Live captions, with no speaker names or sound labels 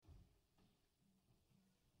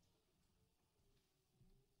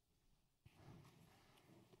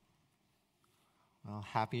Well,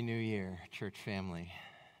 Happy New Year, church family.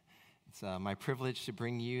 It's my privilege to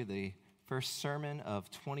bring you the first sermon of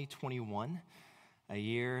 2021, a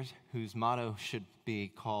year whose motto should be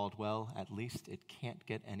called, well, at least it can't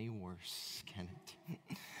get any worse, can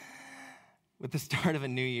it? With the start of a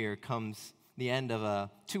new year comes the end of a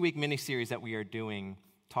 2-week mini-series that we are doing,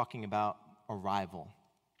 talking about arrival.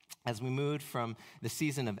 As we moved from the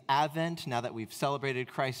season of Advent, now that we've celebrated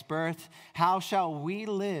Christ's birth, how shall we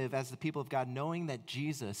live as the people of God knowing that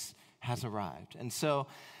Jesus has arrived? And so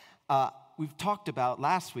we've talked about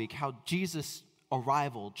last week how Jesus'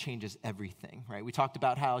 arrival changes everything, right? We talked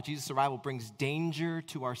about how Jesus' arrival brings danger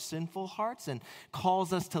to our sinful hearts and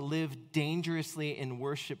calls us to live dangerously in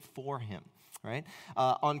worship for him, right?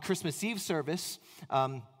 On Christmas Eve service,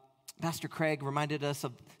 Pastor Craig reminded us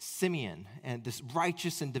of Simeon and this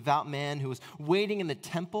righteous and devout man who was waiting in the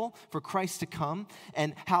temple for Christ to come,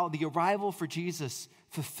 and how the arrival for Jesus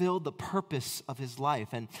fulfilled the purpose of his life.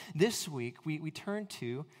 And this week, we turn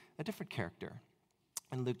to a different character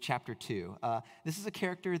in Luke chapter 2. This is a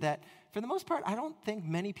character that, for the most part, I don't think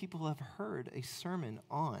many people have heard a sermon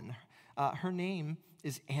on. Her name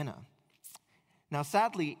is Anna. Now,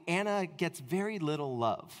 sadly, Anna gets very little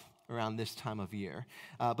love around this time of year.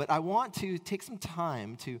 But I want to take some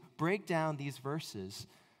time to break down these verses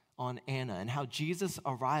on Anna and how Jesus'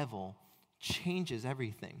 arrival changes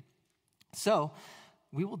everything. So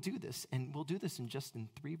we will do this, and we'll do this in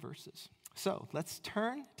 3 verses. So let's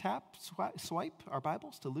swipe our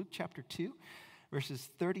Bibles to Luke chapter 2, verses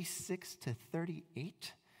 36 to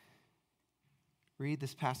 38. Read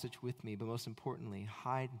this passage with me, but most importantly,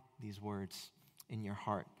 hide these words in your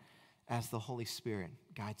heart as the Holy Spirit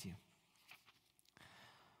guides you.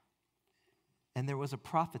 And there was a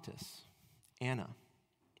prophetess, Anna,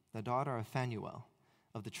 the daughter of Phanuel,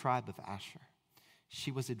 of the tribe of Asher.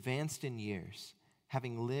 She was advanced in years,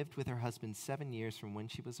 having lived with her husband 7 years from when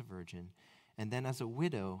she was a virgin, and then as a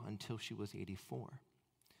widow until she was 84.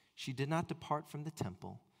 She did not depart from the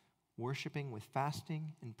temple, worshiping with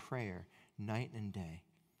fasting and prayer night and day.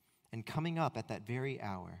 And coming up at that very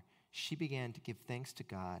hour, she began to give thanks to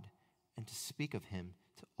God and to speak of him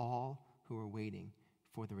to all who were waiting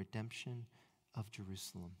for the redemption of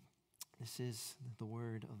Jerusalem. This is the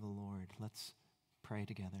word of the Lord. Let's pray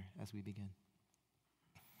together as we begin.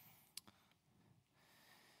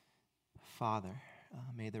 Father,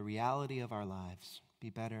 may the reality of our lives be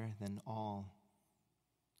better than all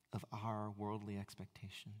of our worldly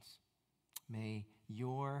expectations. May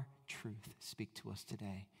your truth speak to us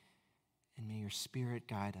today, and may your Spirit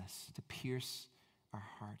guide us to pierce our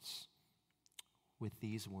hearts with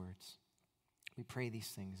these words. We pray these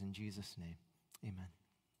things in Jesus' name. Amen.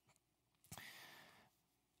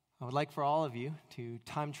 I would like for all of you to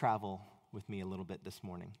time travel with me a little bit this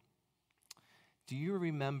morning. Do you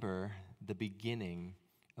remember the beginning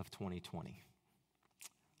of 2020?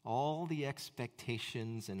 All the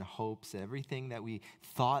expectations and hopes, everything that we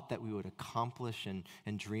thought that we would accomplish and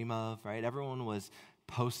dream of, right? Everyone was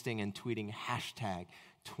posting and tweeting hashtag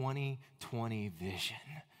 2020 vision.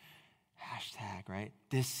 Hashtag, right?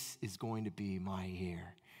 This is going to be my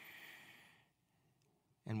year.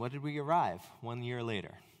 And what did we arrive 1 year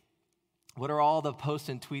later? What are all the posts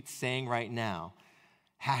and tweets saying right now?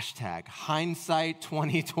 Hashtag hindsight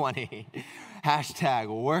 2020. Hashtag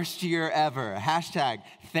worst year ever. Hashtag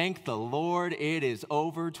thank the Lord it is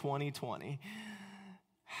over 2020.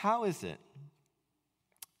 How is it?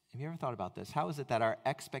 Have you ever thought about this? How is it that our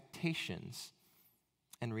expectations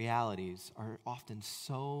and realities are often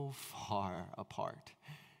so far apart?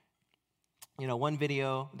 You know, one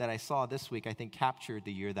video that I saw this week, I think, captured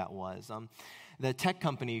the year that was. The tech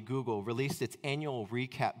company Google released its annual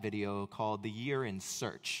recap video called The Year in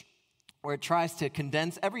Search, where it tries to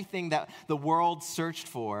condense everything that the world searched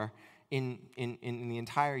for in the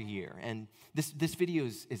entire year. And this video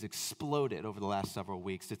is exploded over the last several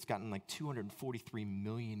weeks. It's gotten like 243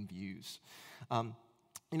 million views.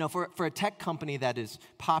 You know, for a tech company that is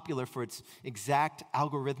popular for its exact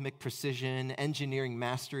algorithmic precision, engineering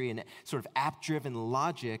mastery, and sort of app-driven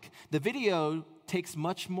logic, the video takes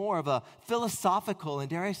much more of a philosophical and,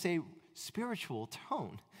 dare I say, spiritual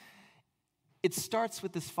tone. It starts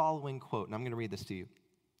with this following quote, and I'm going to read this to you.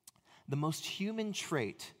 The most human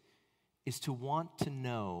trait is to want to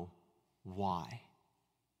know why.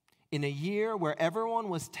 In a year where everyone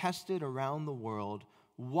was tested around the world,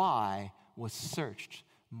 why was searched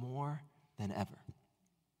more than ever.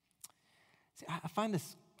 See, I find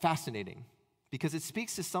this fascinating because it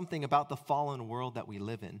speaks to something about the fallen world that we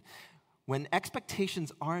live in. When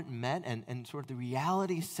expectations aren't met and sort of the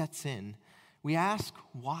reality sets in, we ask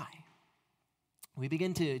why. We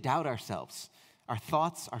begin to doubt ourselves. our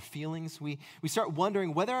thoughts, our feelings. We start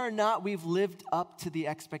wondering whether or not we've lived up to the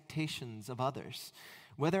expectations of others,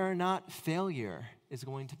 whether or not failure is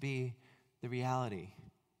going to be the reality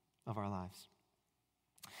of our lives.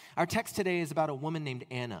 Our text today is about a woman named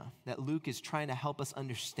Anna that Luke is trying to help us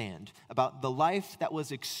understand about the life that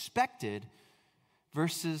was expected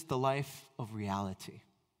versus the life of reality.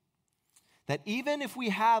 That even if we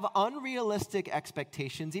have unrealistic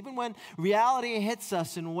expectations, even when reality hits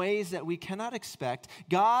us in ways that we cannot expect,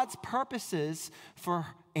 God's purposes for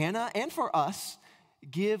Anna and for us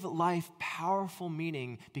give life powerful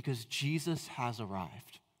meaning because Jesus has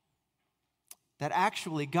arrived. That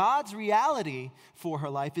actually God's reality for her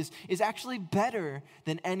life is actually better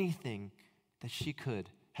than anything that she could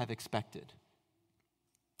have expected.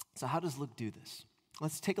 So how does Luke do this?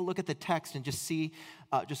 Let's take a look at the text and just see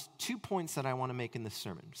just 2 points that I want to make in this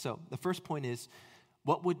sermon. So the first point is,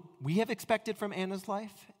 what would we have expected from Anna's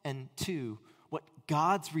life? And 2, what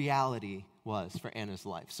God's reality was for Anna's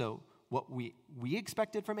life. So what we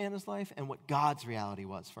expected from Anna's life and what God's reality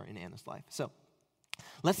was in Anna's life. So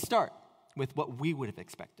let's start with what we would have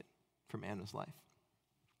expected from Anna's life.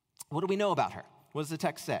 What do we know about her? What does the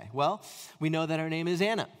text say? Well, we know that her name is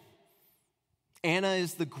Anna. Anna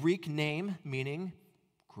is the Greek name meaning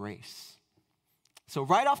grace. So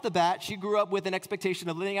right off the bat, she grew up with an expectation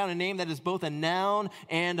of living out a name that is both a noun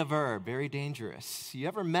and a verb. Very dangerous. You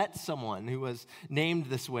ever met someone who was named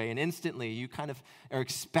this way and instantly you kind of are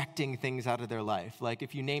expecting things out of their life? Like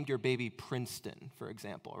if you named your baby Princeton, for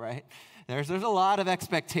example, right? There's a lot of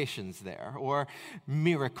expectations there. Or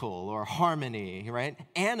miracle or harmony, right?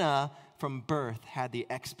 Anna from birth had the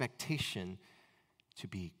expectation to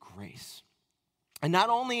be grace. And not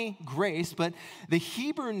only grace, but the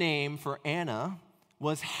Hebrew name for Anna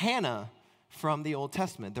was Hannah from the Old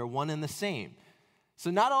Testament. They're one and the same. So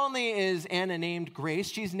not only is Anna named Grace,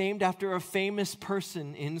 she's named after a famous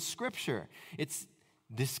person in Scripture. It's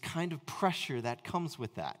this kind of pressure that comes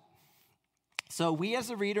with that. So we as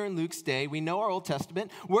a reader in Luke's day, we know our Old Testament.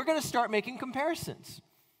 We're going to start making comparisons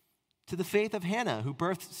to the faith of Hannah, who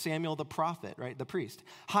birthed Samuel the prophet, right, the priest.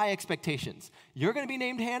 High expectations. You're going to be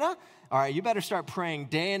named Hannah? All right, you better start praying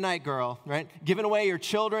day and night, girl, right? Giving away your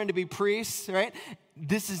children to be priests, right?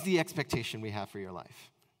 This is the expectation we have for your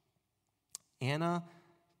life. Anna,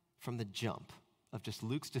 from the jump of just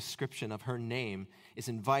Luke's description of her name, is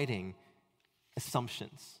inviting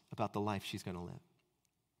assumptions about the life she's going to live.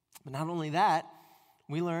 But not only that,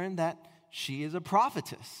 we learn that she is a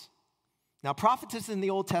prophetess. Now, prophetesses in the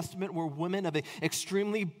Old Testament were women of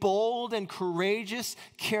extremely bold and courageous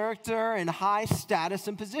character and high status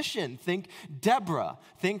and position. Think Deborah,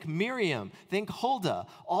 think Miriam, think Huldah,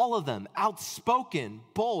 all of them outspoken,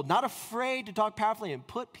 bold, not afraid to talk powerfully and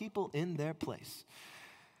put people in their place.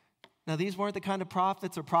 Now, these weren't the kind of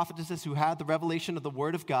prophets or prophetesses who had the revelation of the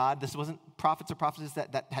Word of God. This wasn't prophets or prophetesses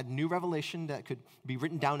that had new revelation that could be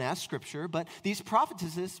written down as Scripture, but these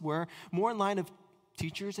prophetesses were more in line of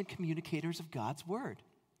teachers and communicators of God's word.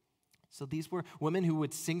 So these were women who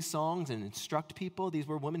would sing songs and instruct people. These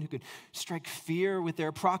were women who could strike fear with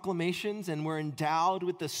their proclamations and were endowed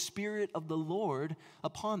with the Spirit of the Lord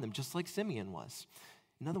upon them, just like Simeon was.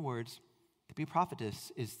 In other words, to be a prophetess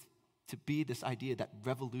is to be this idea that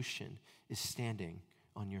revolution is standing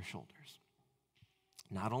on your shoulders.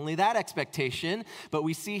 Not only that expectation, but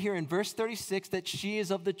we see here in verse 36 that she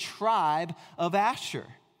is of the tribe of Asher.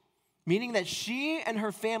 Meaning that she and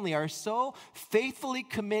her family are so faithfully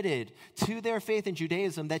committed to their faith in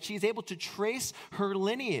Judaism that she's able to trace her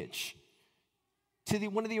lineage to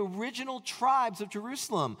one of the original tribes of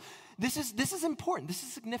Jerusalem. This is important. This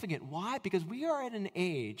is significant. Why? Because we are at an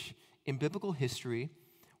age in biblical history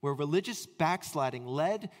where religious backsliding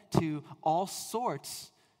led to all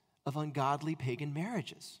sorts of ungodly pagan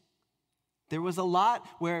marriages. There was a lot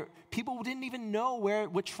where people didn't even know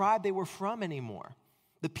what tribe they were from anymore.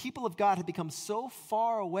 The people of God had become so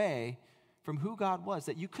far away from who God was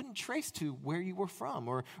that you couldn't trace to where you were from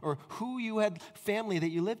or who you had family that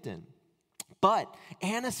you lived in. But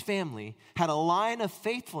Anna's family had a line of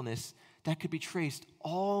faithfulness that could be traced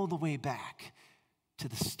all the way back to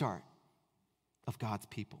the start of God's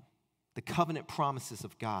people, the covenant promises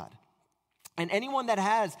of God. And anyone that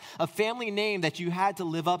has a family name that you had to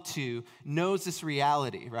live up to knows this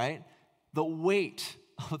reality, right? The weight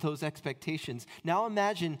of those expectations. Now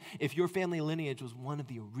imagine if your family lineage was one of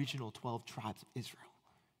the original 12 tribes of Israel.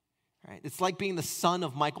 Right? It's like being the son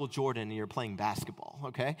of Michael Jordan and you're playing basketball,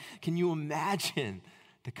 okay? Can you imagine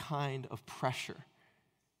the kind of pressure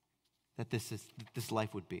that this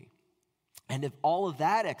life would be? And if all of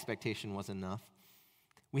that expectation was enough,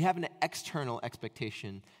 we have an external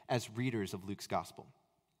expectation as readers of Luke's gospel.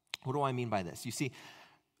 What do I mean by this? You see,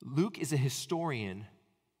 Luke is a historian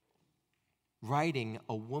writing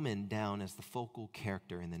a woman down as the focal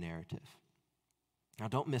character in the narrative. Now,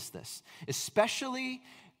 don't miss this, especially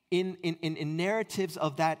in narratives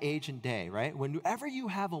of that age and day, right? Whenever you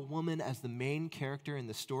have a woman as the main character in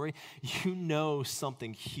the story, you know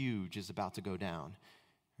something huge is about to go down,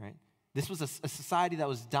 right? This was a society that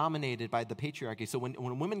was dominated by the patriarchy. So when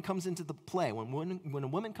a woman comes into the play, when a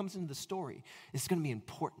woman comes into the story, it's going to be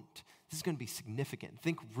important. This is going to be significant.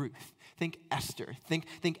 Think Ruth. Think Esther. Think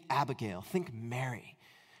Abigail. Think Mary.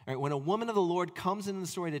 All right, when a woman of the Lord comes into the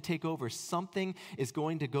story to take over, something is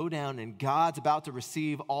going to go down, and God's about to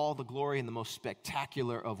receive all the glory in the most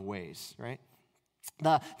spectacular of ways, right?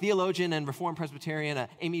 The theologian and Reformed Presbyterian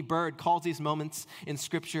Amy Bird calls these moments in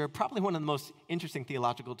Scripture probably one of the most interesting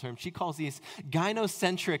theological terms. She calls these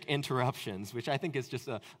gynocentric interruptions, which I think is just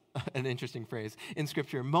an interesting phrase in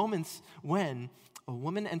Scripture. Moments when a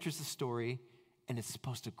woman enters the story and it's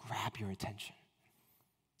supposed to grab your attention.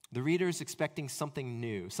 The reader is expecting something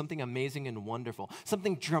new, something amazing and wonderful,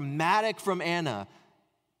 something dramatic from Anna.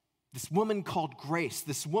 This woman called Grace,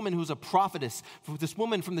 this woman who's a prophetess, this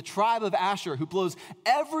woman from the tribe of Asher who blows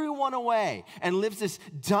everyone away and lives this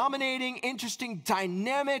dominating, interesting,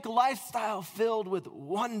 dynamic lifestyle filled with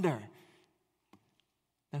wonder.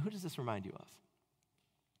 Now, who does this remind you of?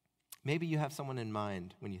 Maybe you have someone in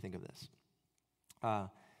mind when you think of this.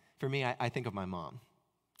 For me, I think of my mom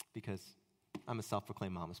because I'm a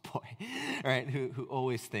self-proclaimed mama's boy, right? Who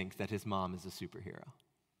always thinks that his mom is a superhero.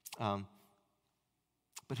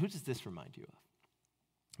 But who does this remind you of?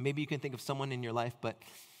 Maybe you can think of someone in your life, but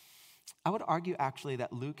I would argue actually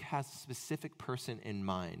that Luke has a specific person in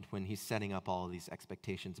mind when he's setting up all of these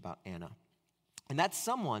expectations about Anna. And that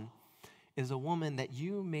someone is a woman that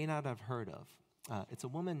you may not have heard of. It's a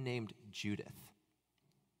woman named Judith.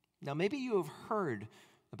 Now, maybe you have heard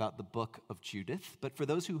about the book of Judith, but for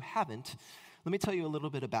those who haven't, let me tell you a little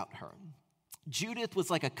bit about her. Judith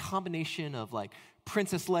was like a combination of like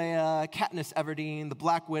Princess Leia, Katniss Everdeen, the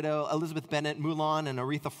Black Widow, Elizabeth Bennet, Mulan, and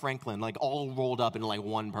Aretha Franklin, like all rolled up in like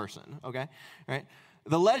one person, okay? Right?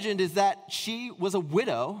 The legend is that she was a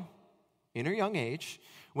widow in her young age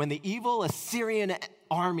when the evil Assyrian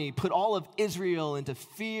army put all of Israel into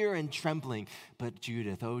fear and trembling. But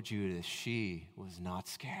Judith, oh Judith, she was not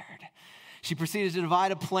scared. She proceeded to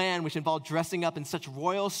devise a plan which involved dressing up in such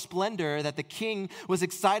royal splendor that the king was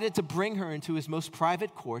excited to bring her into his most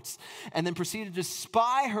private courts, and then proceeded to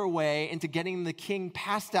spy her way into getting the king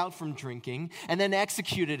passed out from drinking, and then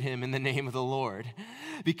executed him in the name of the Lord,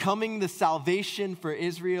 becoming the salvation for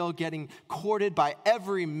Israel, getting courted by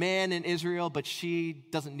every man in Israel, but she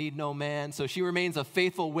doesn't need no man, so she remains a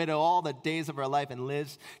faithful widow all the days of her life and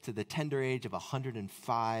lives to the tender age of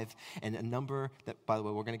 105, and a number that, by the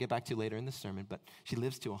way, we're going to get back to later in the sermon, but she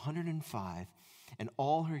lives to 105, and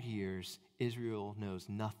all her years, Israel knows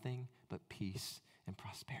nothing but peace and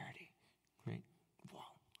prosperity, right? Wow,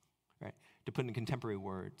 right? To put in contemporary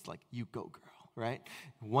words, like, you go, girl, right?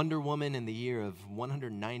 Wonder Woman in the year of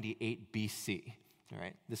 198 BC, all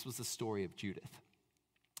right? This was the story of Judith.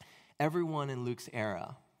 Everyone in Luke's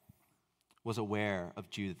era was aware of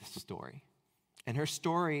Judith's story. And her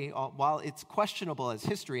story, while it's questionable as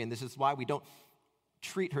history, and this is why we don't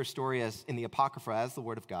treat her story as in the Apocrypha as the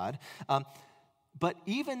Word of God. But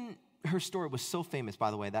even her story was so famous, by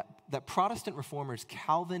the way, that Protestant reformers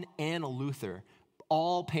Calvin and Luther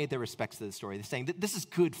all paid their respects to the story. They're saying that this is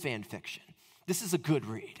good fan fiction. This is a good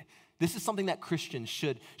read. This is something that Christians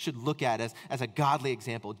should look at as a godly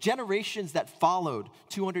example. Generations that followed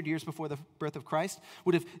 200 years before the birth of Christ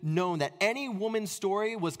would have known that any woman's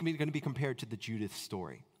story was going to be compared to the Judith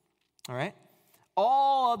story. All right?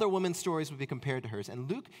 All other women's stories would be compared to hers.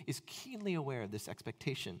 And Luke is keenly aware of this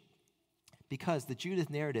expectation because the Judith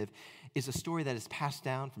narrative is a story that is passed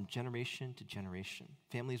down from generation to generation.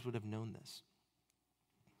 Families would have known this.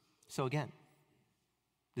 So again,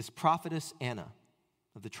 this prophetess Anna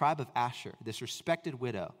of the tribe of Asher, this respected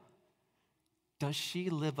widow, does she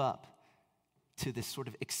live up to this sort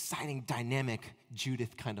of exciting, dynamic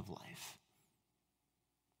Judith kind of life?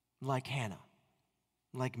 Like Hannah,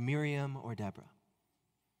 like Miriam or Deborah?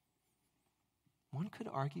 One could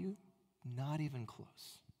argue, not even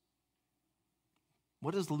close.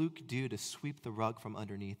 What does Luke do to sweep the rug from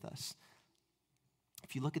underneath us?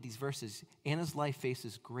 If you look at these verses, Anna's life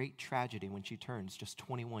faces great tragedy when she turns just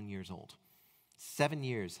 21 years old, 7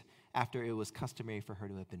 years after it was customary for her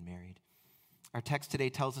to have been married. Our text today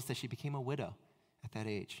tells us that she became a widow at that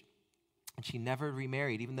age, and she never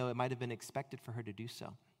remarried, even though it might have been expected for her to do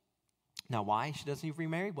so. Now, why she doesn't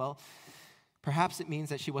remarry? Well, Perhaps it means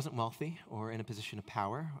that she wasn't wealthy or in a position of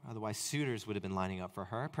power. Otherwise, suitors would have been lining up for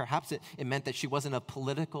her. Perhaps it meant that she wasn't of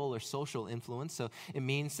political or social influence. So it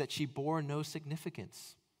means that she bore no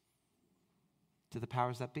significance to the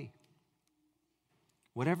powers that be.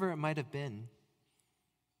 Whatever it might have been,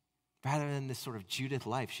 rather than this sort of Judith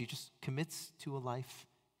life, she just commits to a life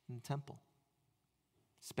in the temple.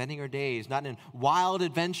 Spending her days not in wild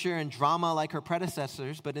adventure and drama like her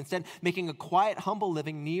predecessors, but instead making a quiet, humble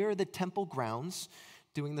living near the temple grounds,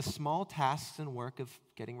 doing the small tasks and work of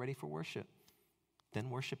getting ready for worship,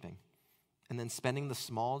 then worshiping, and then spending the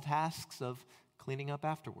small tasks of cleaning up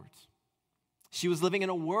afterwards. She was living in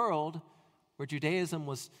a world where Judaism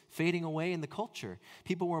was fading away in the culture.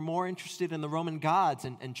 People were more interested in the Roman gods,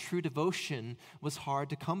 and true devotion was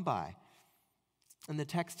hard to come by. And the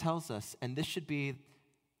text tells us, and this should be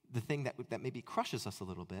the thing that maybe crushes us a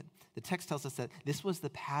little bit, the text tells us that this was the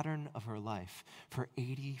pattern of her life for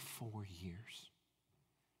 84 years.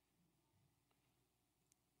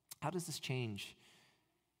 How does this change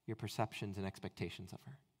your perceptions and expectations of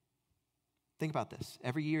her? Think about this.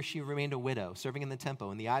 Every year she remained a widow, serving in the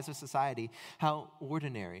temple. In the eyes of society, how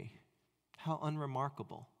ordinary, how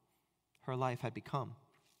unremarkable her life had become.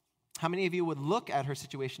 How many of you would look at her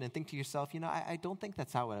situation and think to yourself, I don't think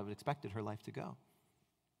that's how I would have expected her life to go?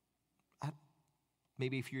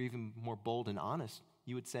 Maybe if you're even more bold and honest,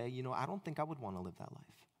 you would say, I don't think I would want to live that life.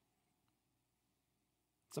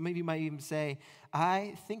 Some of you might even say,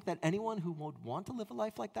 I think that anyone who would want to live a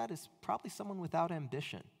life like that is probably someone without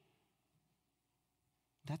ambition.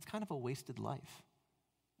 That's kind of a wasted life.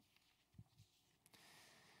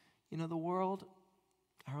 The world,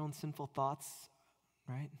 our own sinful thoughts,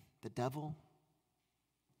 right? The devil,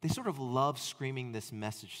 they sort of love screaming this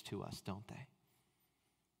message to us, don't they?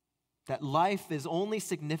 That life is only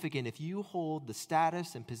significant if you hold the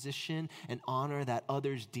status and position and honor that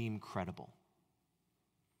others deem credible.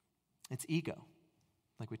 It's ego,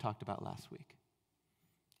 like we talked about last week.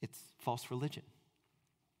 It's false religion.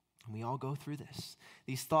 And we all go through this.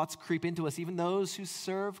 These thoughts creep into us, even those who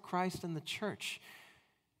serve Christ in the church,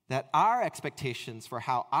 that our expectations for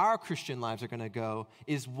how our Christian lives are going to go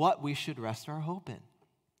is what we should rest our hope in.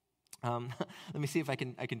 Let me see if I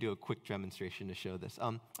can do a quick demonstration to show this.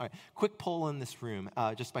 All right, quick poll in this room,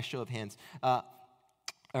 just by show of hands.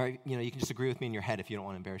 Or you can just agree with me in your head if you don't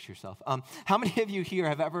want to embarrass yourself. How many of you here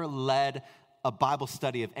have ever led a Bible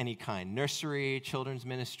study of any kind? Nursery, children's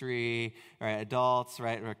ministry, right, adults,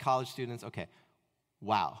 right, or college students? Okay.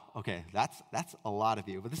 Wow. Okay, that's a lot of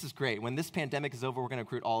you, but this is great. When this pandemic is over, we're going to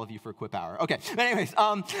recruit all of you for a Quip Hour. Okay. But anyways,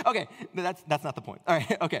 okay, that's not the point. All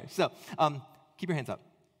right. Okay. So keep your hands up.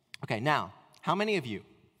 Okay, now, how many of you,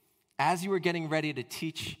 as you were getting ready to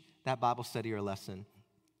teach that Bible study or lesson,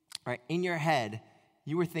 right, in your head,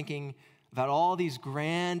 you were thinking about all these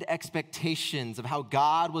grand expectations of how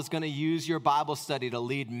God was going to use your Bible study to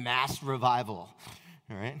lead mass revival,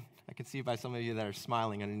 all right? I can see by some of you that are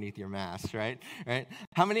smiling underneath your masks, right?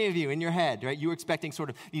 How many of you, in your head, right, you were expecting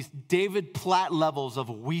sort of these David Platt levels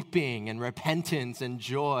of weeping and repentance and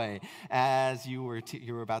joy as you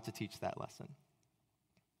were about to teach that lesson?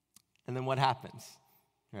 And then what happens,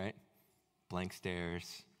 right? Blank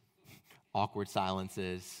stares, awkward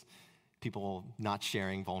silences, people not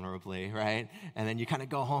sharing vulnerably, right? And then you kind of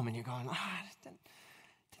go home and you're going, I didn't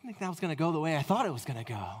think that was going to go the way I thought it was going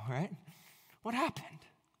to go, right? What happened?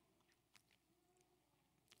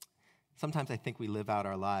 Sometimes I think we live out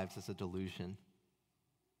our lives as a delusion.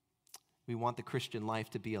 We want the Christian life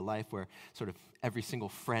to be a life where sort of every single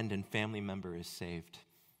friend and family member is saved.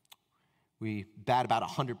 We bat about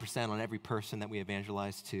 100% on every person that we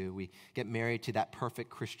evangelize to. We get married to that perfect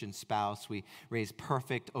Christian spouse. We raise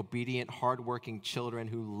perfect, obedient, hardworking children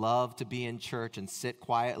who love to be in church and sit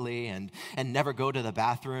quietly and never go to the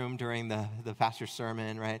bathroom during the pastor's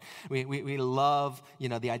sermon, right? We love,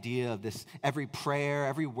 the idea of this. Every prayer,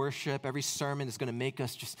 every worship, every sermon is going to make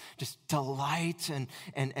us just delight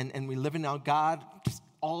and we live in our God just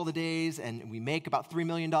all the days, and we make about $3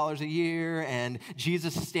 million a year, and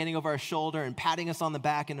Jesus is standing over our shoulder and patting us on the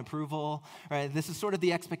back in approval, right? This is sort of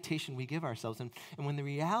the expectation we give ourselves. And when the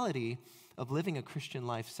reality of living a Christian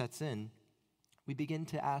life sets in, we begin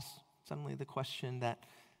to ask suddenly the question that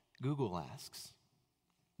Google asks: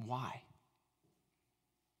 why?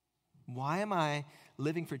 Why am I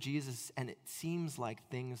living for Jesus and it seems like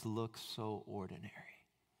things look so ordinary?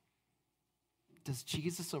 Does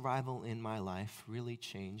Jesus' arrival in my life really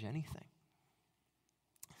change anything?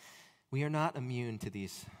 We are not immune to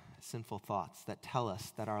these sinful thoughts that tell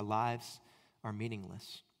us that our lives are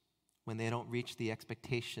meaningless when they don't reach the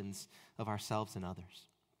expectations of ourselves and others.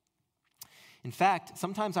 In fact,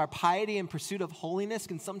 sometimes our piety and pursuit of holiness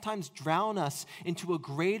can sometimes drown us into a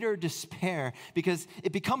greater despair because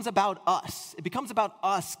it becomes about us. It becomes about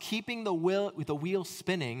us keeping the wheel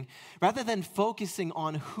spinning rather than focusing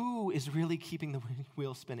on who is really keeping the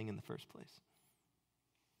wheel spinning in the first place.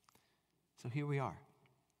 So here we are,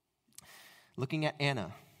 looking at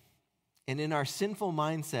Anna. And in our sinful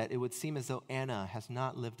mindset, it would seem as though Anna has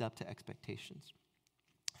not lived up to expectations.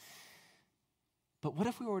 But what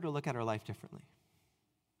if we were to look at her life differently?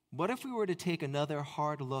 What if we were to take another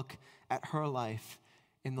hard look at her life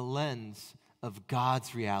in the lens of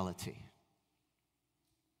God's reality?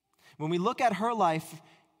 When we look at her life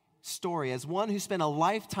story as one who spent a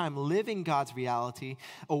lifetime living God's reality,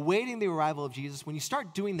 awaiting the arrival of Jesus, when you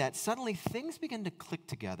start doing that, suddenly things begin to click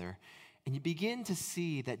together, and you begin to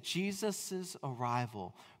see that Jesus'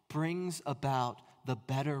 arrival brings about the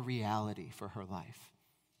better reality for her life.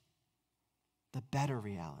 The better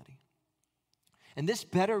reality. And this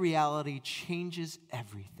better reality changes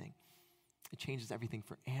everything. It changes everything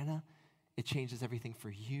for Anna. It changes everything for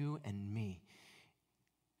you and me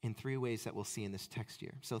in three ways that we'll see in this text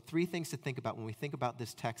here. So 3 things to think about when we think about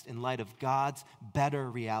this text in light of God's better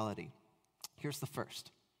reality. Here's the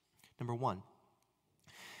first. Number 1,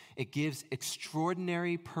 it gives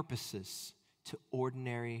extraordinary purposes to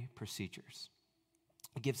ordinary procedures.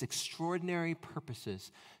 It gives extraordinary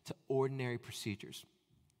purposes to ordinary procedures.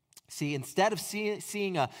 See, instead of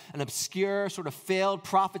seeing an obscure, sort of failed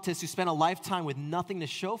prophetess who spent a lifetime with nothing to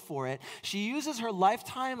show for it, she uses her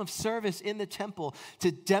lifetime of service in the temple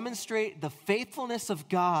to demonstrate the faithfulness of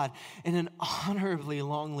God in an honorably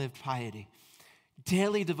long-lived piety.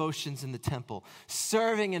 Daily devotions in the temple,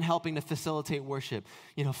 serving and helping to facilitate worship,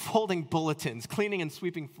 folding bulletins, cleaning and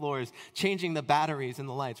sweeping floors, changing the batteries and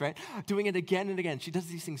the lights, right? Doing it again and again. She does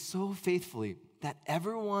these things so faithfully that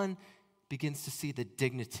everyone begins to see the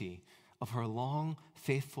dignity of her long,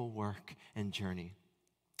 faithful work and journey.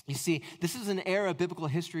 You see, this is an era of biblical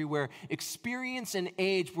history where experience and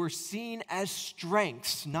age were seen as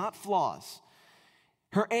strengths, not flaws.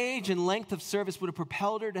 Her age and length of service would have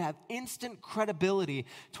propelled her to have instant credibility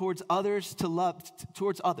towards others,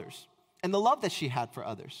 and the love that she had for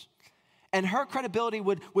others. And her credibility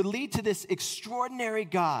would lead to this extraordinary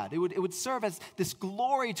God. It would serve as this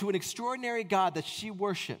glory to an extraordinary God that she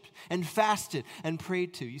worshiped and fasted and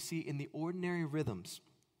prayed to. You see, in the ordinary rhythms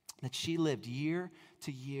that she lived year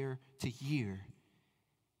to year to year,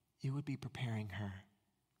 it would be preparing her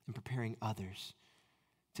and preparing others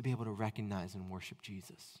to be able to recognize and worship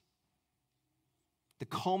Jesus. The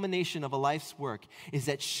culmination of a life's work is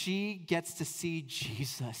that she gets to see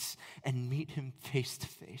Jesus and meet him face to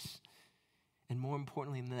face. And more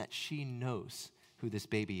importantly than that, she knows who this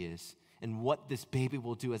baby is and what this baby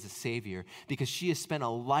will do as a savior because she has spent a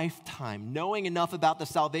lifetime knowing enough about the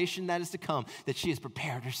salvation that is to come that she has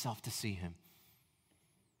prepared herself to see him.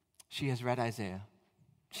 She has read Isaiah.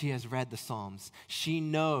 She has read the Psalms. She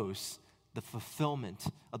knows the fulfillment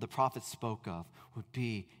of the prophets spoke of would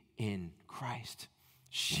be in Christ.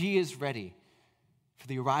 She is ready for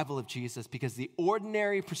the arrival of Jesus because the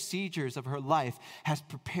ordinary procedures of her life has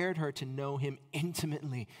prepared her to know him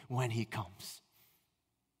intimately when he comes.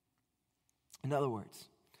 In other words,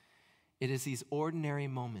 it is these ordinary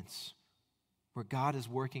moments where God is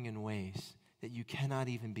working in ways that you cannot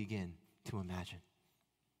even begin to imagine.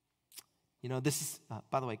 This is,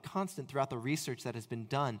 by the way, constant throughout the research that has been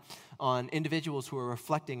done on individuals who are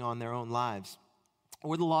reflecting on their own lives,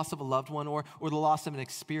 or the loss of a loved one, or the loss of an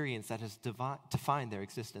experience that has defined their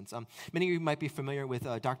existence. Many of you might be familiar with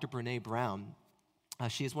Dr. Brené Brown.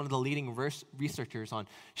 She is one of the leading researchers on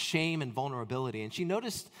shame and vulnerability, and she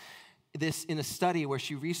noticed this in a study where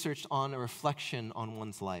she researched on a reflection on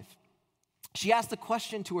one's life. She asked the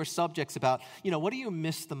question to her subjects about, what do you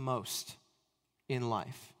miss the most in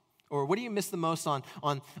life? Or what do you miss the most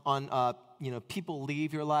on people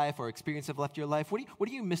leave your life or experience have left your life? What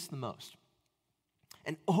do you miss the most?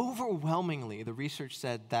 And overwhelmingly, the research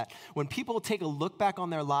said that when people take a look back on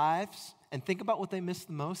their lives and think about what they miss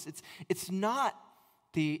the most, it's not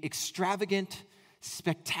the extravagant,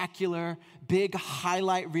 spectacular, big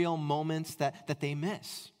highlight reel moments that they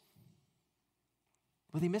miss.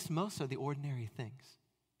 What they miss most are the ordinary things.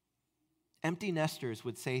 Empty nesters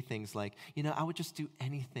would say things like, I would just do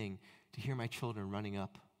anything to hear my children running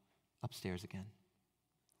upstairs again.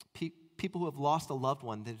 People who have lost a loved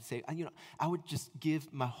one, they would say, I would just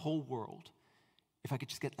give my whole world if I could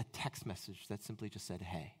just get a text message that simply just said,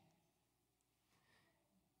 hey.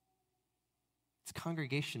 It's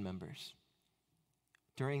congregation members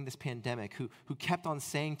during this pandemic who kept on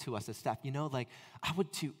saying to us as staff, I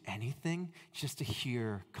would do anything just to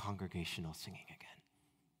hear congregational singing again.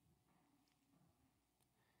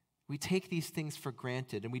 We take these things for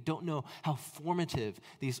granted, and we don't know how formative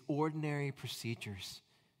these ordinary procedures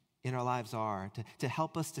in our lives are to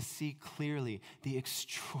help us to see clearly the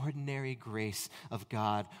extraordinary grace of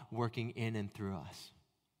God working in and through us.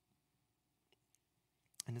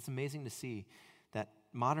 And it's amazing to see that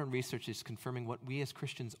modern research is confirming what we as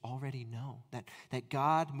Christians already know, that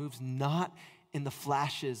God moves not in the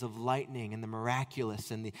flashes of lightning and the miraculous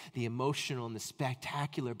and the emotional and the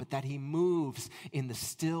spectacular, but that he moves in the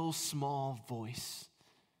still small voice.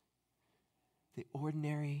 The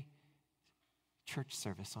ordinary church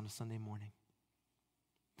service on a Sunday morning.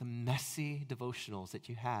 The messy devotionals that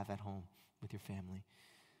you have at home with your family.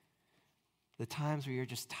 The times where you're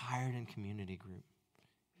just tired in community group.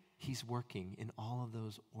 He's working in all of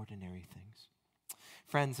those ordinary things.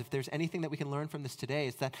 Friends, if there's anything that we can learn from this today,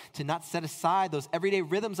 it's that to not set aside those everyday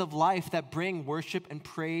rhythms of life that bring worship and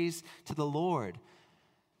praise to the Lord.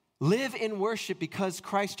 Live in worship because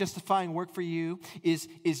Christ's justifying work for you is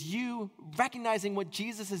you recognizing what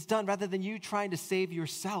Jesus has done rather than you trying to save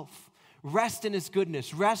yourself. Rest in his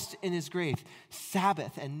goodness, rest in his grace,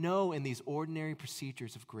 Sabbath, and know in these ordinary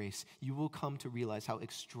procedures of grace, you will come to realize how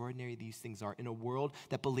extraordinary these things are in a world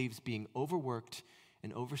that believes being overworked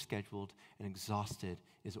and overscheduled and exhausted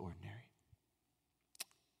is ordinary.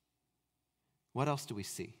 What else do we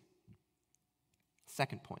see?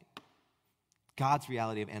 Second point. God's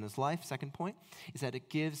reality of Anna's life, second point, is that it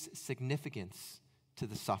gives significance to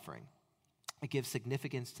the suffering. It gives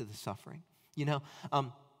significance to the suffering. You know,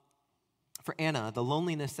 for Anna, the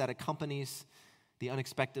loneliness that accompanies the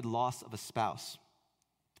unexpected loss of a spouse,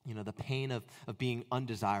 you know, the pain of being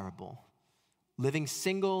undesirable, living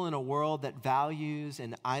single in a world that values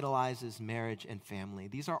and idolizes marriage and family.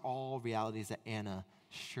 These are all realities that Anna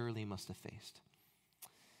surely must have faced.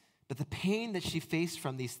 But the pain that she faced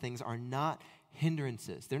from these things are not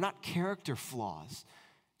hindrances. They're not character flaws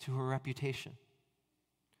to her reputation.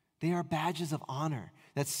 They are badges of honor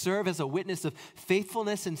that serve as a witness of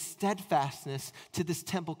faithfulness and steadfastness to this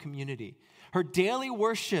temple community. Her daily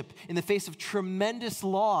worship in the face of tremendous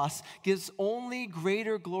loss gives only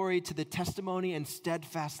greater glory to the testimony and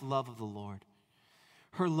steadfast love of the Lord.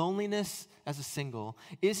 Her loneliness as a single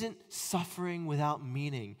isn't suffering without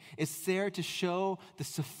meaning. It's there to show the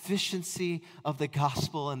sufficiency of the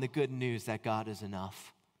gospel and the good news that God is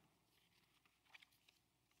enough.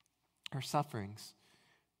 Her sufferings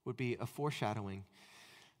would be a foreshadowing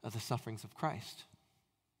of the sufferings of Christ.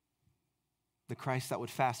 The Christ that would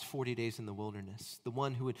fast 40 days in the wilderness. The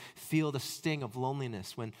one who would feel the sting of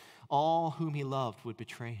loneliness when all whom he loved would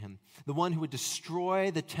betray him. The one who would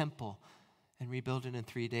destroy the temple and rebuild it in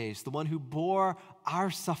 3 days. The one who bore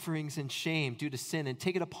our sufferings and shame due to sin and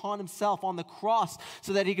take it upon himself on the cross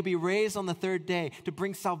so that he could be raised on the third day to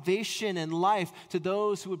bring salvation and life to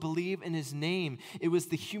those who would believe in his name. It was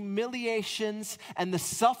the humiliations and the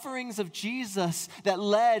sufferings of Jesus that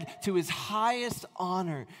led to his highest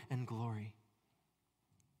honor and glory.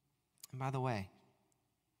 And by the way,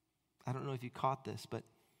 I don't know if you caught this, but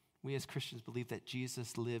we as Christians believe that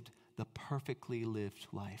Jesus lived the perfectly lived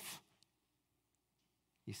life.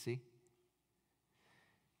 You see?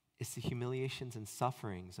 It's the humiliations and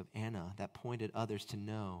sufferings of Anna that pointed others to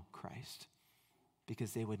know Christ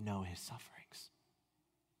because they would know his sufferings.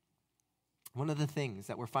 One of the things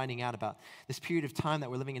that we're finding out about this period of time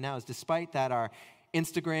that we're living in now is despite that our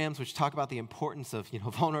Instagrams, which talk about the importance of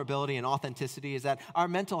vulnerability and authenticity, is that our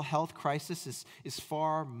mental health crisis is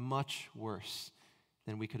far much worse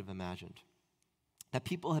than we could have imagined. That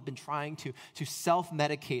people have been trying to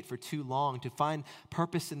self-medicate for too long to find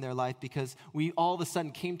purpose in their life because we all of a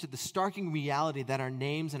sudden came to the starking reality that our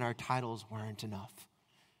names and our titles weren't enough.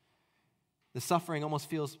 The suffering almost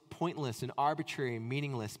feels pointless and arbitrary and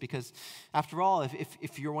meaningless because, after all,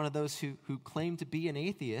 if you're one of those who claim to be an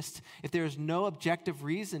atheist, if there is no objective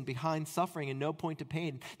reason behind suffering and no point to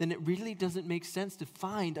pain, then it really doesn't make sense to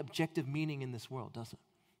find objective meaning in this world, does it?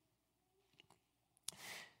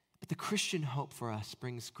 But the Christian hope for us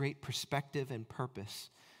brings great perspective and purpose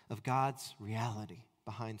of God's reality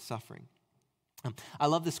behind suffering. I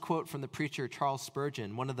love this quote from the preacher Charles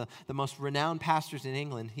Spurgeon, one of the most renowned pastors in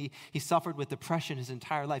England. He suffered with depression his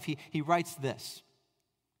entire life. He writes this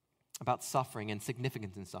about suffering and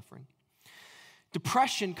significance in suffering.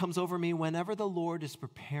 Depression comes over me whenever the Lord is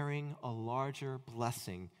preparing a larger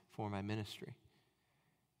blessing for my ministry.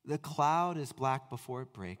 The cloud is black before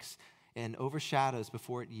it breaks and overshadows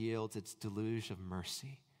before it yields its deluge of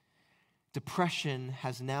mercy. Depression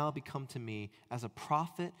has now become to me as a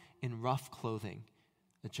prophet in rough clothing,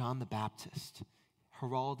 a John the Baptist,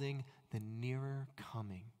 heralding the nearer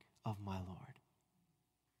coming of my Lord.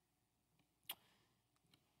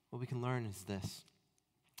 What we can learn is this.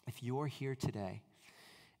 if you're here today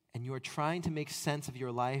and you're trying to make sense of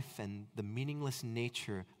your life and the meaningless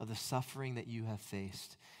nature of the suffering that you have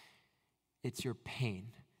faced, it's your pain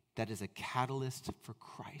that is a catalyst for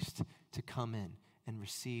Christ to come in and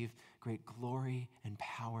receive great glory and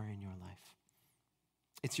power in your life.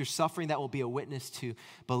 It's your suffering that will be a witness to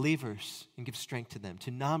believers and give strength to them,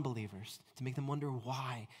 to non-believers, to make them wonder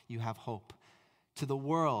why you have hope, to the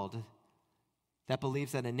world that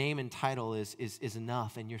believes that a name and title is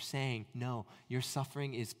enough, and you're saying, no, your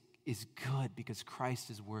suffering is good because Christ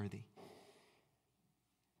is worthy.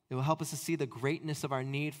 It will help us to see the greatness of our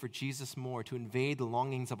need for Jesus more, to invade the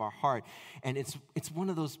longings of our heart. And it's one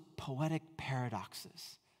of those poetic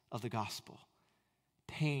paradoxes of the gospel.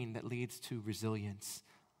 Pain that leads to resilience,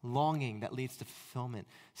 longing that leads to fulfillment,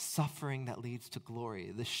 suffering that leads to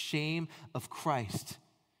glory. The shame of Christ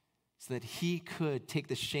so that he could take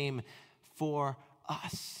the shame for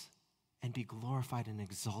us and be glorified and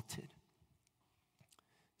exalted.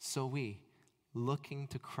 So we, looking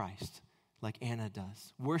to Christ like Anna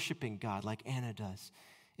does, worshiping God like Anna does,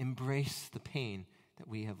 embrace the pain that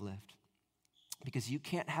we have lived. Because you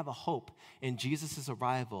can't have a hope in Jesus'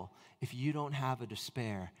 arrival if you don't have a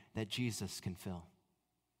despair that Jesus can fill.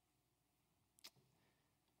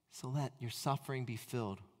 So let your suffering be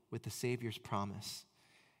filled with the Savior's promise,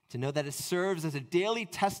 to know that it serves as a daily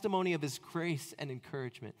testimony of his grace and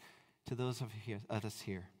encouragement to those of us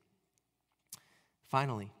here.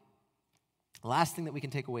 Finally, the last thing that we can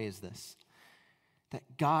take away is this, that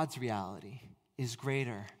God's reality is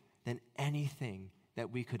greater than anything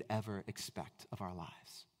that we could ever expect of our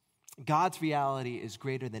lives. God's reality is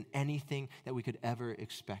greater than anything that we could ever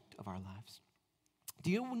expect of our lives.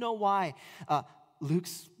 Do you know why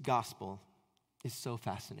Luke's gospel is so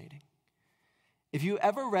fascinating? If you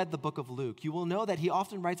ever read the book of Luke, you will know that he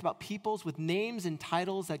often writes about peoples with names and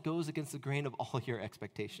titles that goes against the grain of all your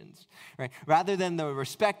expectations, right? Rather than the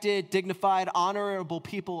respected, dignified, honorable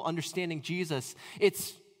people understanding Jesus,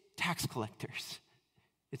 it's tax collectors.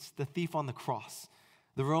 It's the thief on the cross,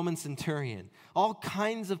 the Roman centurion, all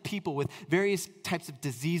kinds of people with various types of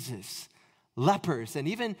diseases, lepers, and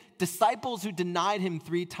even disciples who denied him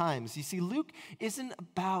 3 times. You see, Luke isn't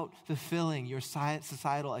about fulfilling your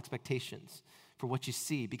societal expectations for what you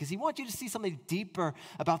see, because he wants you to see something deeper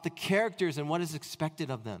about the characters and what is expected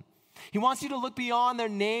of them. He wants you to look beyond their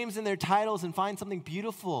names and their titles and find something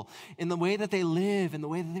beautiful in the way that they live, in the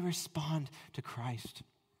way that they respond to Christ.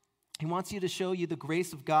 He wants you to show you the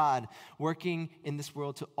grace of God working in this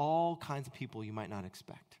world to all kinds of people you might not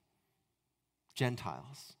expect.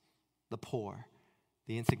 Gentiles, the poor,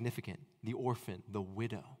 the insignificant, the orphan, the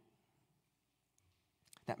widow.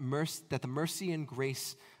 That the mercy and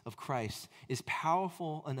grace of Christ is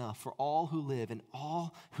powerful enough for all who live and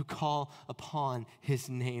all who call upon his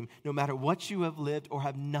name, no matter what you have lived or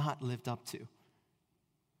have not lived up to.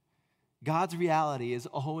 God's reality is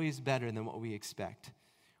always better than what we expect.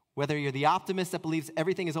 Whether you're the optimist that believes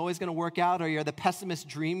everything is always going to work out, or you're the pessimist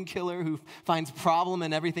dream killer who finds problem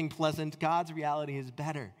in everything pleasant, God's reality is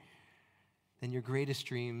better than your greatest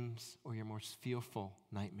dreams or your most fearful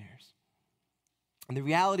nightmares. And the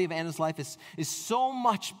reality of Anna's life is so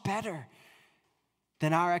much better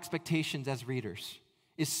than our expectations as readers,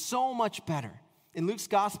 is so much better. In Luke's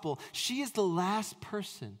gospel, she is the last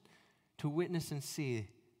person to witness and see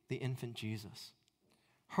the infant Jesus.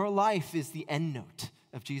 Her life is the end note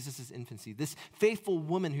of Jesus' infancy, this faithful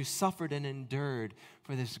woman who suffered and endured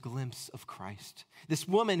for this glimpse of Christ. This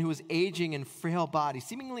woman who was aging in frail body,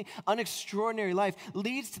 seemingly unextraordinary life,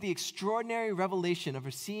 leads to the extraordinary revelation of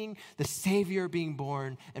her seeing the Savior being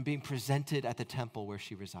born and being presented at the temple where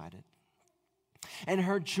she resided. And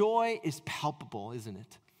her joy is palpable, isn't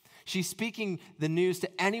it? She's speaking the news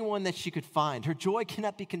to anyone that she could find. Her joy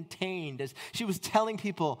cannot be contained as she was telling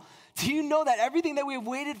people, do you know that everything that we have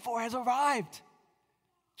waited for has arrived?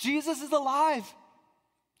 Jesus is alive.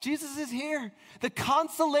 Jesus is here. The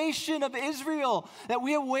consolation of Israel that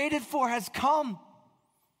we have waited for has come.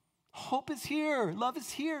 Hope is here. Love is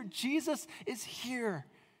here. Jesus is here,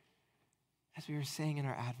 as we were saying in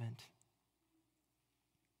our Advent.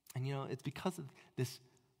 And you know, it's because of this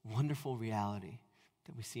wonderful reality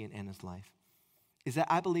that we see in Anna's life, is that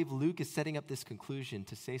I believe Luke is setting up this conclusion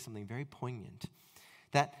to say something very poignant,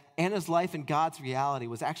 that Anna's life and God's reality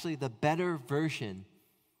was actually the better version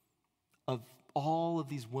of all of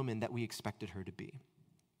these women that we expected her to be.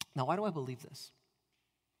 Now, why do I believe this?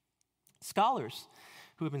 Scholars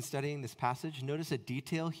who have been studying this passage notice a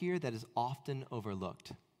detail here that is often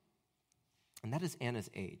overlooked, and that is Anna's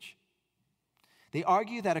age. They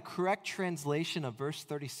argue that a correct translation of verse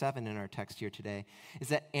 37 in our text here today is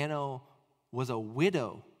that Anna was a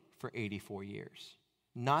widow for 84 years.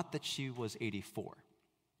 not that she was 84.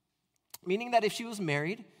 Meaning that if she was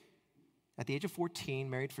married at the age of 14,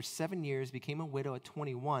 married for 7 years, became a widow at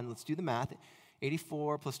 21, let's do the math.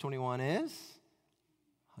 84 plus 21 is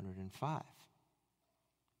 105.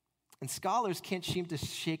 And scholars can't seem to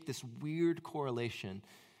shake this weird correlation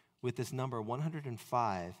with this number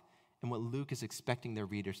 105 and what Luke is expecting their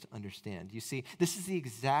readers to understand. You see, this is the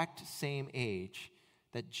exact same age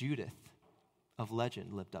that Judith of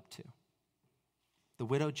legend lived up to. The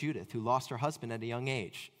widow Judith, who lost her husband at a young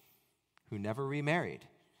age, who never remarried,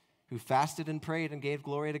 who fasted and prayed and gave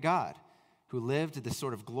glory to God, who lived this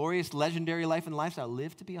sort of glorious, legendary life and lifestyle,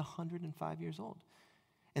 lived to be 105 years old.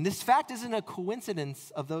 And this fact isn't a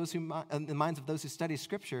coincidence of those who, in the minds of those who study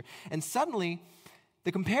Scripture. And suddenly,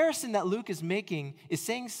 the comparison that Luke is making is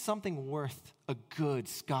saying something worth a good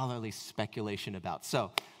scholarly speculation about.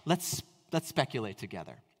 So let's speculate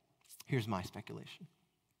together. Here's my speculation.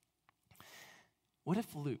 What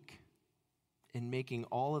if Luke, in making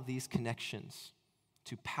all of these connections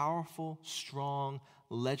to powerful, strong,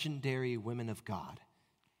 legendary women of God,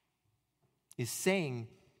 is saying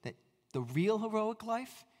that the real heroic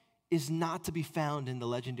life is not to be found in the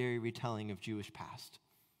legendary retelling of Jewish past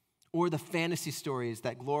or the fantasy stories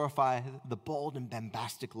that glorify the bold and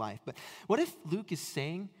bombastic life. But what if Luke is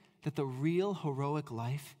saying that the real heroic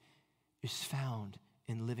life is found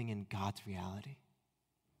in living in God's reality?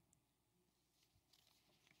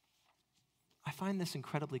 I find this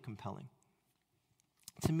incredibly compelling.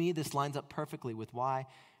 To me, this lines up perfectly with why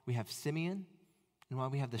we have Simeon and why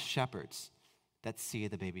we have the shepherds that see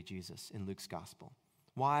the baby Jesus in Luke's gospel.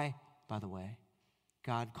 Why, by the way,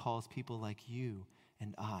 God calls people like you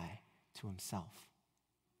and I to himself.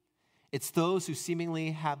 It's those who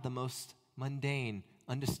seemingly have the most mundane,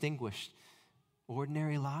 undistinguished,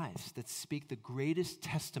 ordinary lives that speak the greatest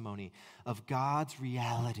testimony of God's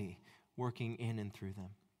reality working in and through them.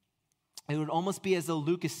 It would almost be as though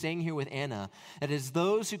Luke is saying here with Anna, that as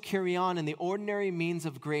those who carry on in the ordinary means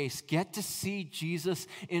of grace get to see Jesus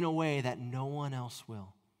in a way that no one else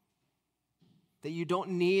will. That you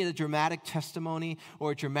don't need a dramatic testimony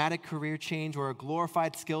or a dramatic career change or a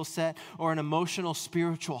glorified skill set or an emotional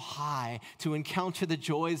spiritual high to encounter the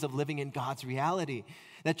joys of living in God's reality.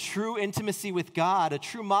 That true intimacy with God, a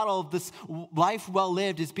true model of this life well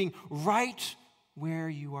lived, is being right where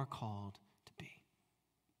you are called to be.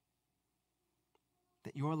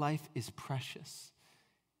 That your life is precious.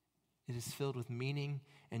 It is filled with meaning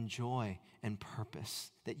and joy and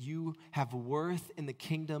purpose. That you have worth in the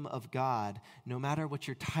kingdom of God, no matter what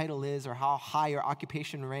your title is or how high your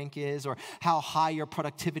occupation rank is or how high your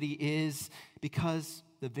productivity is, because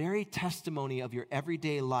the very testimony of your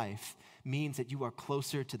everyday life means that you are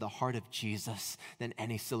closer to the heart of Jesus than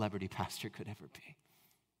any celebrity pastor could ever be.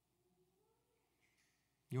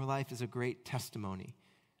 Your life is a great testimony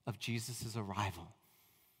of Jesus' arrival,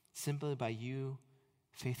 simply by you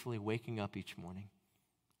faithfully waking up each morning,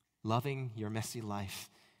 loving your messy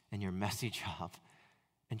life and your messy job,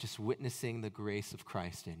 and just witnessing the grace of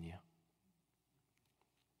Christ in you.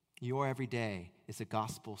 Your every day is a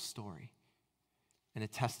gospel story and a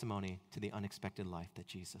testimony to the unexpected life that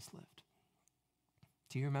Jesus lived.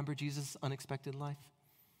 Do you remember Jesus' unexpected life?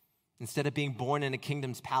 Instead of being born in a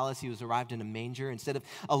kingdom's palace, he was arrived in a manger. Instead of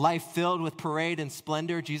a life filled with parade and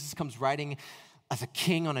splendor, Jesus comes riding as a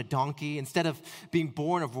king on a donkey. Instead of being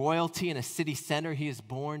born of royalty in a city center, he is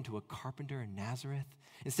born to a carpenter in Nazareth.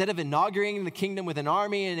 Instead of inaugurating the kingdom with an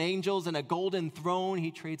army and angels and a golden throne,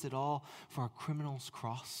 he trades it all for a criminal's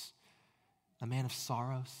cross, a man of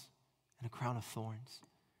sorrows, and a crown of thorns.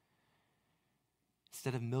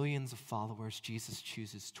 Instead of millions of followers, Jesus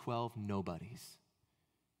chooses 12 nobodies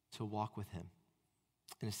to walk with him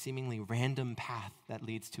in a seemingly random path that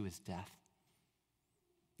leads to his death.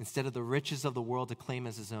 Instead of the riches of the world to claim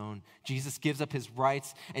as his own, Jesus gives up his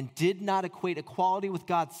rights and did not equate equality with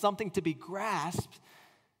God, something to be grasped,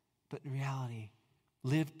 but in reality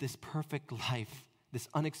lived this perfect life, this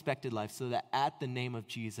unexpected life, so that at the name of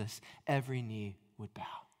Jesus, every knee would bow.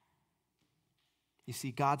 You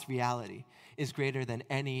see, God's reality is greater than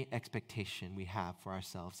any expectation we have for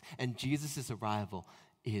ourselves, and Jesus' arrival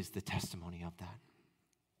is the testimony of that.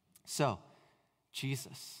 So,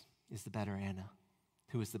 Jesus is the better Anna,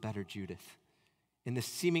 who is the better Judith. In this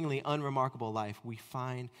seemingly unremarkable life, we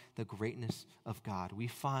find the greatness of God. We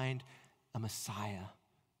find a Messiah,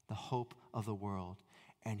 the hope of the world,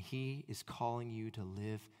 and he is calling you to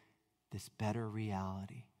live this better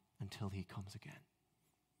reality until he comes again.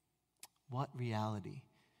 What reality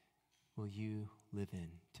will you live in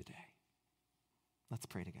today? Let's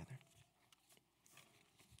pray together.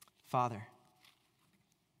 Father,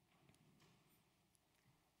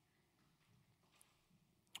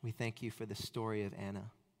 We thank you for the story of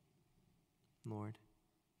Anna, Lord,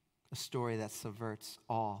 a story that subverts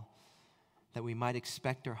all, that we might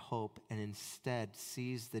expect our hope and instead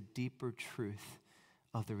seize the deeper truth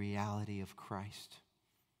of the reality of Christ,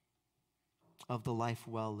 of the life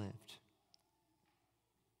well lived,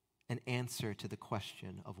 an answer to the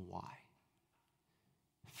question of why.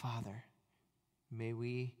 Father, may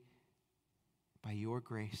we, by your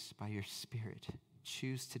grace, by your Spirit,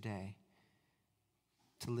 choose today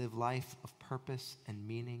to live life of purpose and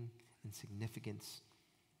meaning and significance,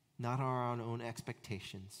 not our own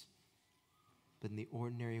expectations, but in the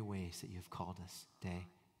ordinary ways that you have called us day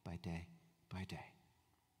by day by day.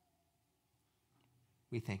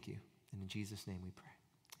 We thank you, and in Jesus' name we pray.